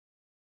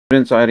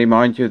Students, I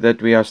remind you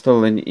that we are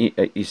still in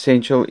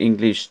Essential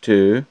English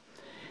 2,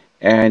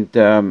 and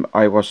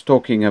I was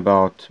talking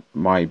about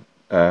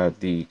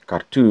the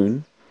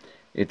cartoon.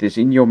 It is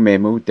in your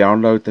memo.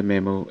 Download the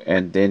memo,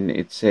 and then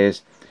it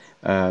says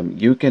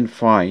you can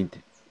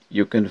find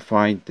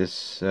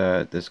this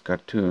this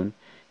cartoon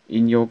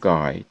in your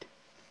guide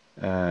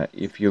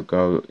if you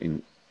go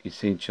in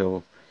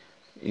Essential.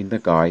 In the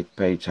guide,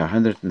 page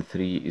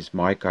 103 is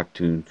my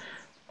cartoon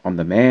on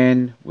the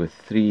man with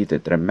three, the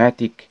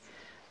dramatic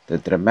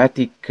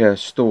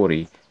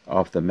story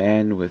of the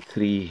man with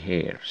three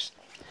hairs,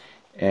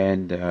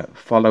 and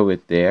follow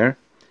it there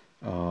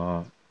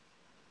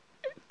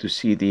to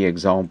see the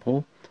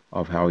example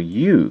of how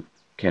you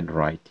can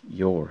write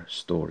your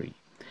story.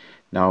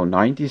 Now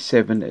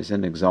 97 is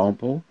an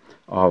example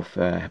of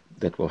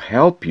that will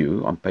help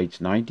you on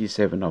page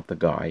 97 of the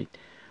guide.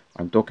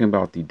 I'm talking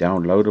about the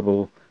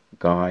downloadable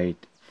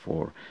guide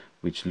for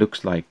which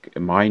looks like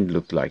mine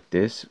looked like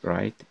this,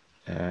 right?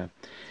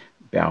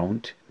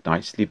 Bound,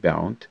 nicely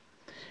bound,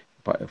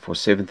 for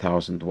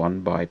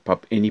 7,001 by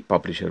any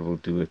publisher will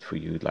do it for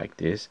you like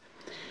this,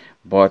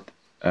 but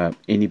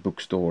any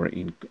bookstore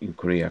in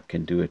Korea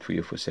can do it for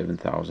you for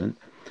 7,000.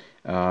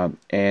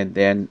 And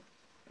then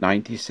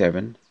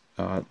 97,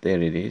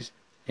 there it is.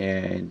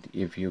 And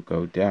if you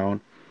go down,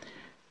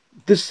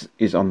 this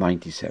is on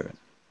 97.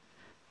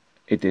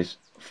 It is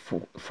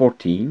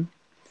 14,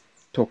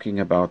 talking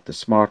about the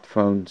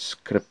smartphone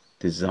script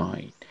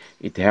design.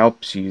 It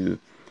helps you.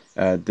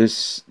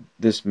 This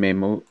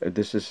memo.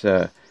 This is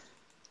the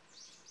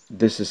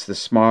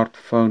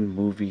smartphone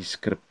movie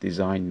script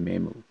design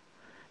memo.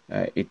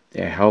 It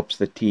helps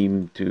the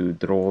team to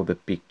draw the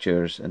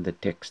pictures, and the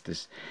text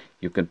is.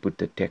 You can put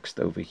the text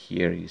over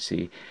here. You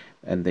see,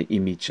 and the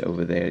image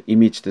over there.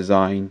 Image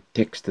design,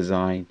 text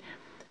design,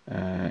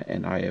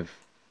 and I have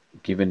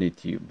given it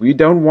to you. We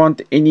don't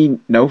want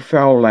no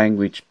foul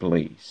language,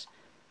 please.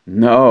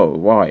 No,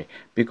 why?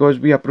 Because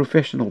we are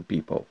professional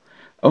people.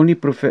 Only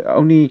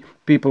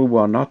people who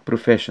are not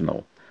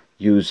professional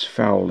use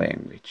foul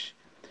language.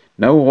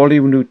 No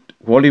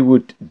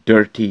Hollywood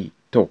dirty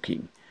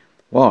talking.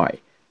 Why?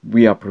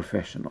 We are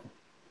professional.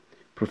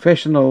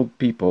 Professional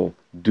people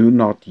do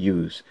not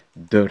use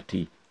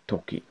dirty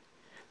talking.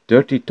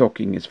 Dirty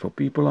talking is for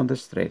people under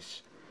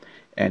stress,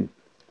 and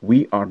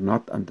we are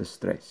not under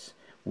stress.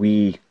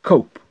 We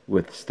cope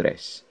with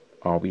stress,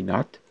 are we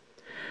not?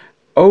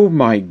 Oh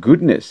my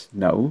goodness,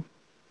 no,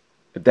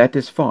 that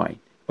is fine.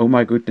 Oh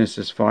my goodness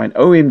is fine.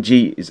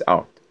 OMG is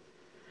out.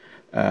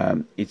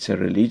 It's a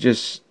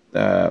religious,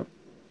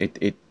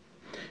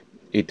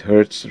 it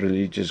hurts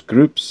religious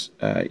groups.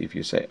 If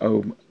you say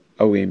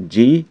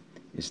OMG,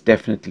 is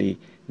definitely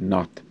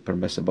not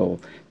permissible.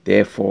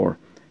 Therefore,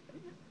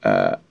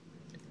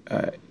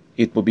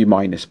 it will be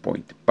minus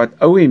point. But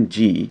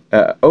OMG,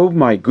 oh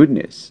my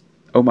goodness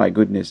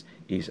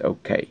is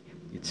okay.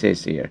 It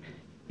says here,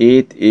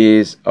 it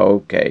is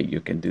okay.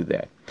 You can do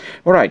that.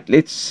 All right,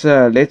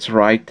 let's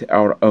write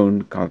our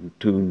own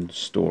cartoon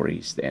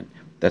stories then.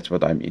 That's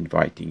what I'm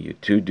inviting you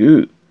to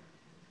do.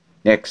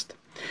 Next,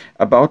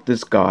 about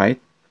this guide,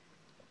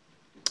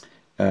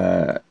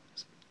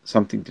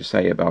 something to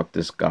say about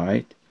this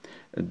guide.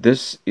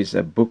 This is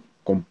a book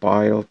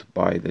compiled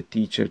by the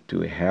teacher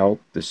to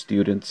help the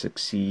student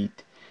succeed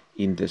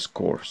in this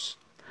course.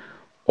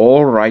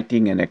 All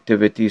writing and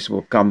activities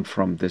will come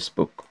from this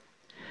book.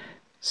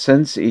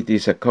 Since it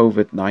is a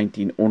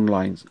COVID-19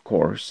 online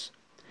course,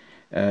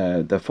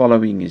 the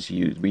following is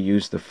used. We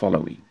use the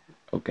following,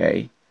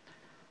 okay?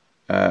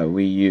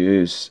 We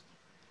use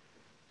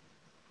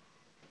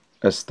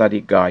a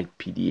study guide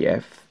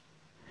PDF.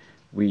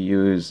 We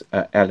use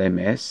a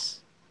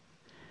LMS.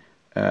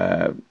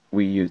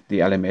 We use the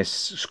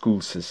LMS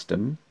school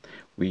system.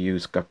 We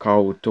use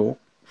Kakao Talk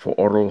for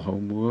oral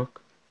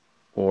homework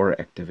or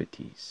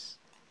activities.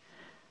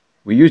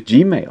 We use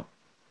Gmail.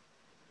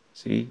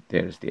 See,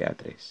 there's the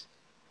address.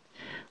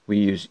 We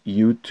use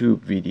YouTube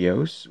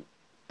videos,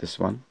 this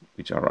one,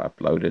 which are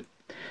uploaded.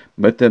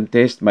 Midterm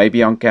test may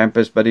be on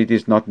campus, but it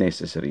is not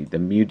necessary. The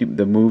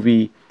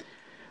movie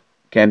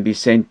can be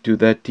sent to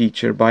the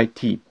teacher by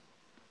team.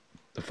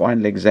 The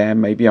final exam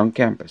may be on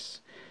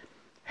campus.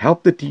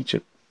 Help the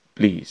teacher,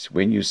 please.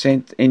 When you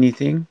send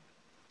anything,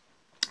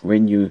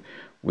 when you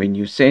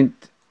send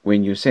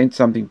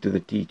something to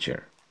the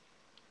teacher,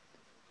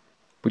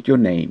 put your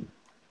name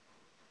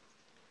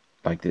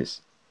like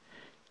this.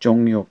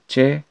 Jongyok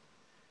Che,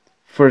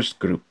 first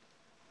group,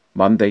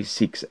 Monday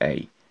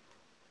 6A,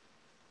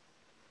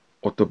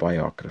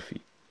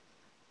 autobiography.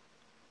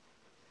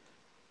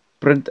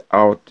 Print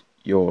out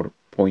your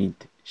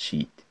point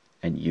sheet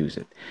and use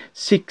it.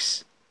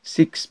 6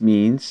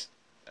 means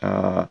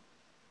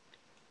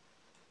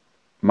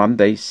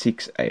Monday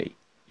 6A.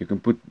 You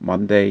can put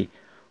Monday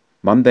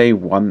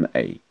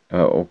 1A.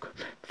 Or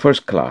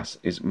first class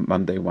is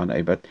Monday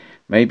 1A, but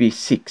maybe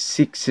 6.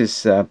 6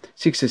 is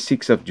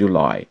 6th of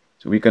July.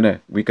 So we're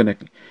gonna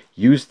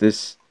use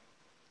this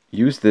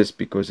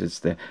because it's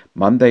the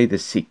Monday the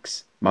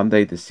 6th.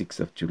 Monday the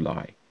 6th of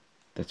July.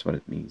 That's what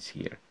it means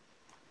here.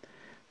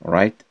 All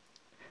right.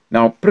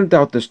 Now print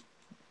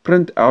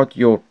out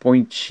your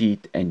point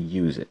sheet and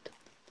use it.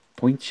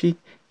 Point sheet?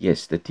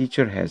 Yes, the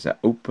teacher has an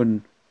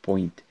open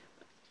point.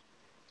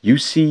 You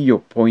see your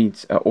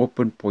points, an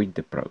open point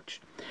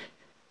approach.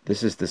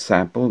 This is the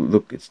sample.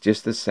 Look, it's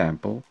just a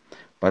sample,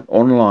 but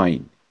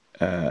online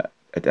at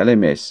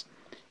LMS,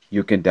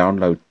 you can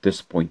download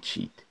this point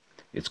sheet.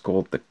 It's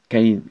called the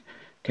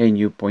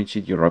KNU point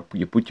sheet.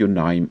 You put your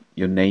name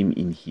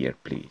in here,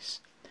 please.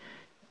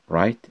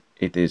 Right?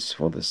 It is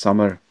for the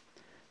summer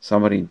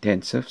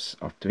intensives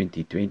of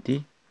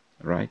 2020,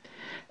 right?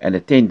 And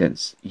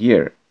attendance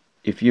here.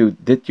 If you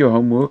did your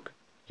homework,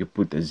 you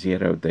put a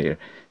 0 there.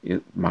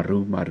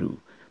 Maru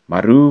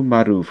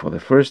for the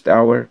first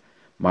hour,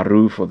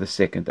 maru for the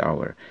second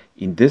hour.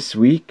 In this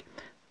week,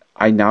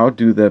 I now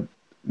do the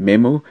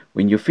memo.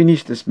 When you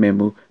finish this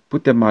memo,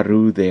 put the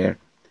maru there.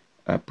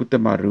 Put the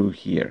maru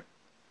here.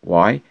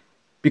 Why?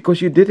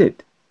 Because you did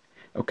it.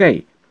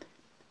 Okay.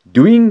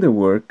 Doing the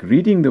work,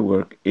 reading the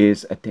work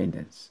is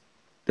attendance.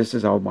 This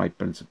is how my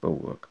principle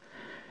works.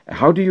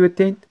 How do you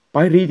attend?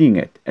 By reading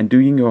it and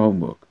doing your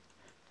homework.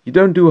 You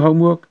don't do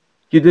homework,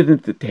 you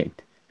didn't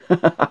attend.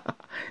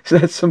 So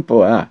that's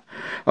simple, huh?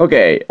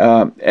 Okay,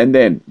 and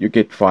then you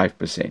get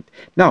 5%.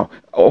 Now,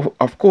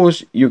 of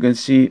course, you can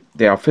see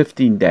there are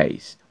 15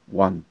 days.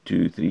 1,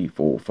 2, 3,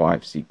 4,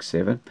 5, 6,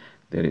 7.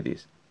 There it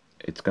is.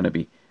 It's going to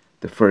be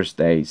the first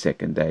day,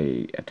 second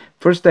day.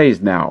 First day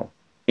is now.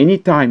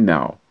 Anytime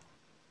now.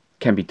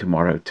 Can be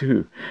tomorrow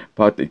too,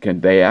 but it can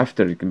be day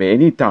after. It can be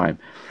any time.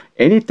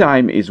 Any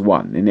time is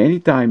 1, and any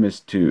time is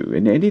 2,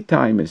 and any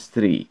time is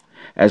 3.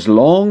 As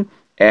long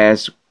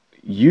as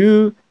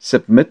you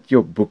submit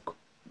your book,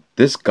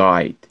 this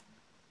guide,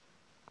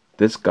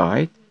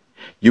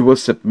 you will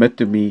submit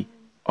to me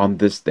on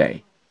this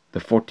day, the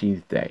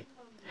 14th day.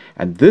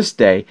 And this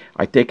day,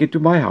 I take it to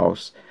my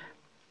house.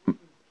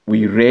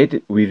 We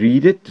read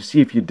it to see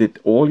if you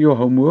did all your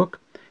homework.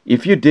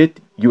 If you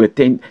did, you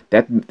attend.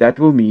 That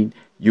will mean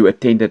you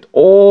attended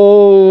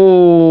all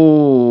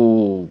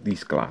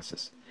these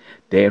classes.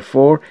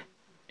 Therefore,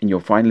 in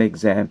your final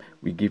exam,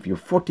 we give you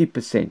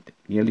 40%.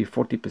 Nearly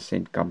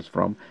 40% comes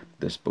from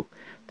this book.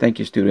 Thank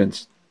you,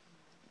 students.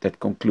 That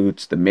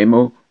concludes the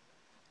memo.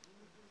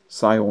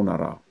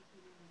 Sayonara.